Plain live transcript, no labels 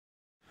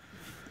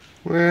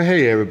Well,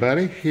 hey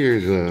everybody,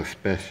 here's a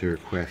special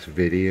request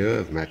video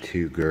of my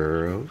two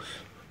girls.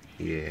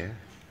 Yeah,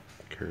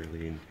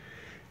 Curly and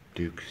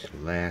Duke's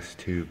last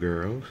two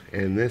girls.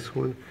 And this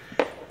one,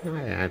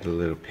 I add a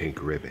little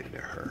pink ribbon to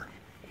her.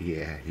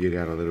 Yeah, you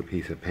got a little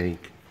piece of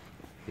pink?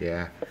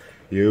 Yeah,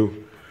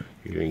 you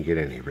didn't get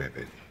any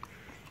ribbon.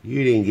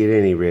 You didn't get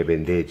any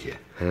ribbon, did you?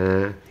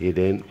 Huh? You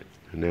didn't?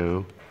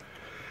 No?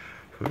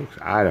 Folks,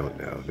 I don't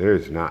know.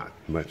 There's not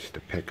much to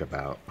pick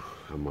about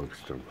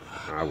amongst them.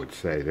 I would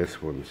say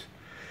this one's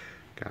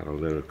got a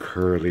little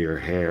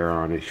curlier hair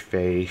on his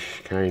face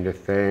kind of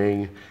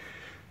thing.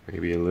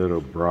 Maybe a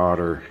little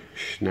broader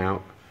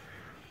snout.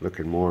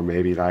 Looking more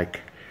maybe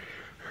like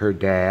her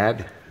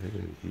dad.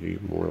 Maybe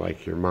more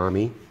like your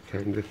mommy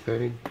kind of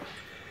thing.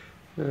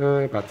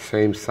 About the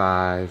same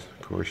size.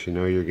 Of course, you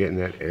know you're getting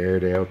that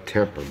Airedale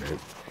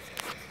temperament.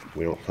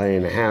 We don't play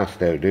in the house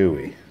though, do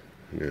we?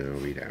 No,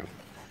 we don't.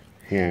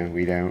 Yeah,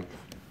 we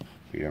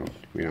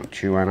don't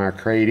chew on our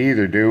crate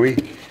either, do we?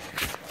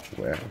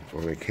 Well,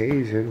 on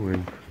occasion,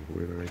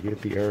 when I get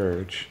the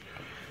urge,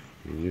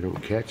 and you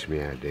don't catch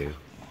me, I do.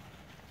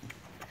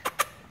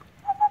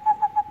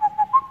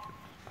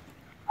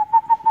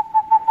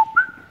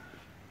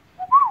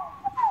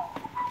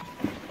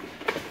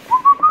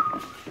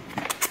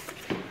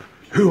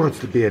 Who wants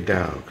to be a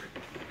dog?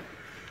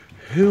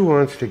 Who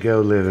wants to go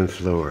live in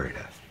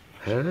Florida?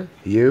 Huh?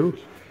 You?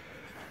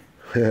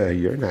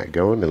 You're not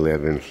going to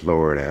live in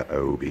Florida,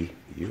 Obi.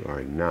 You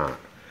are not.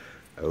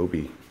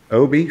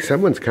 Obi,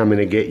 someone's coming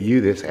to get you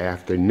this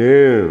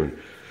afternoon.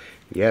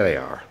 Yeah, they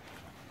are.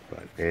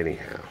 But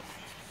anyhow.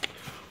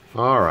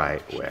 All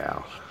right,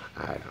 well,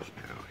 I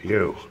don't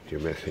know. You're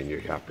missing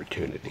your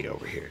opportunity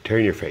over here.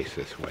 Turn your face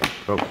this way.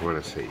 Folks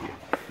want to see you.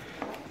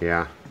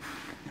 Yeah?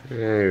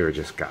 They were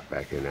just got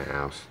back in the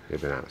house.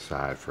 They've been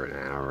outside for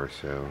an hour or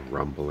so,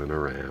 rumbling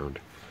around.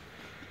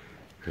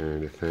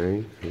 Kind of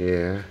thing.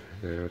 Yeah.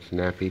 Now it's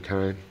nappy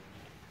time.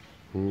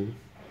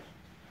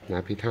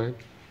 Nappy time?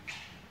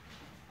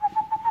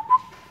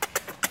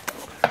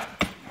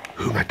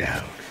 Who my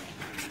dog?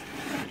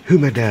 Who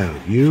my dog?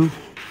 You?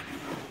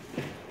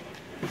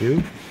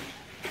 You?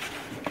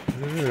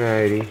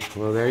 Alrighty.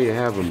 Well, there you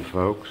have them,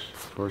 folks.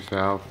 Of course,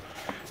 I'll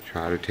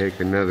try to take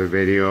another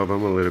video of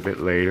them a little bit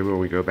later when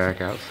we go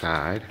back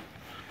outside.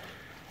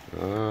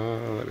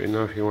 Let me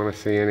know if you want to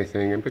see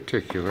anything in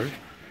particular.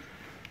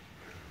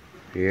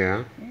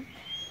 Yeah.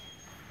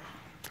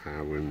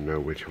 I wouldn't know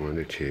which one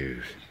to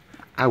choose.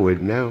 I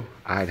wouldn't know.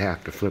 I'd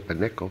have to flip a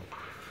nickel.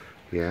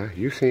 Yeah,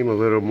 you seem a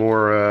little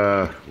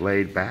more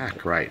laid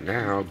back right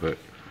now, but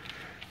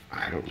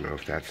I don't know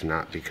if that's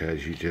not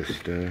because you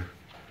just,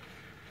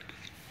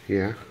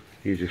 yeah,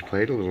 you just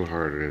played a little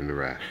harder than the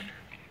rest.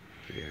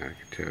 Yeah, I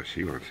can tell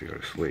she wants to go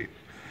to sleep.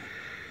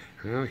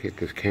 I'll get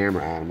this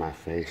camera out of my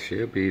face.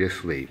 She'll be to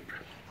sleep.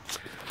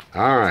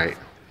 All right.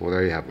 Well,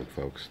 there you have them,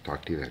 folks.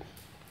 Talk to you then.